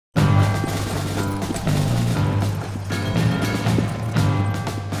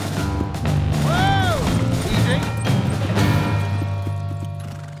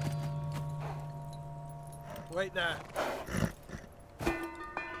Wait there.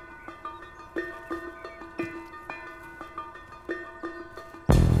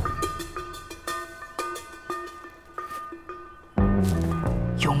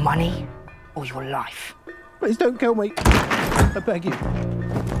 Your money or your life? Please don't kill me. I beg you.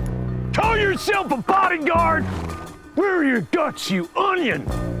 Call yourself a bodyguard? Where are your guts, you onion?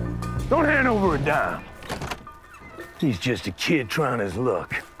 Don't hand over a dime. He's just a kid trying his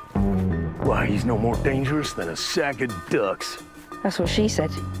luck. Why, he's no more dangerous than a sack of ducks. That's what she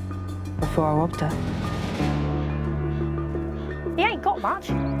said before I robbed her. He ain't got much.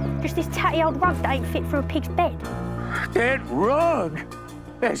 Just this tatty old rug that ain't fit for a pig's bed. That rug,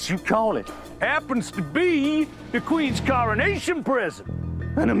 as you call it, happens to be the Queen's coronation present.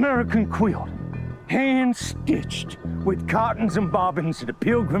 An American quilt, hand-stitched with cottons and bobbins of the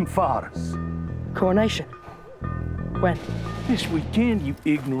Pilgrim Fathers. Coronation? When? This weekend, you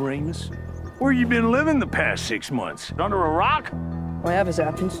ignoramus. Where you been living the past 6 months? Under a rock? I have, as it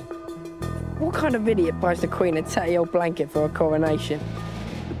happens. What kind of idiot buys the Queen a tatty old blanket for a coronation?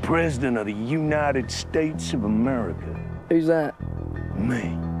 The President of the United States of America. Who's that?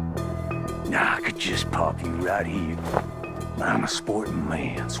 Me. Now, I could just pop you right here. I'm a sporting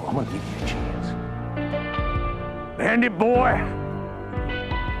man, so I'm gonna give you a chance. Bandit boy,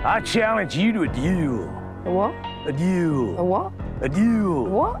 I challenge you to a duel. A what? A duel. A what? A duel. A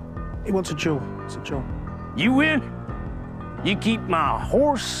what? He wants a duel. It's a duel. You win, you keep my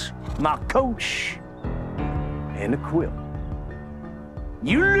horse, my coach, and the quilt.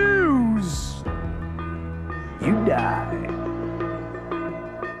 You lose, you die.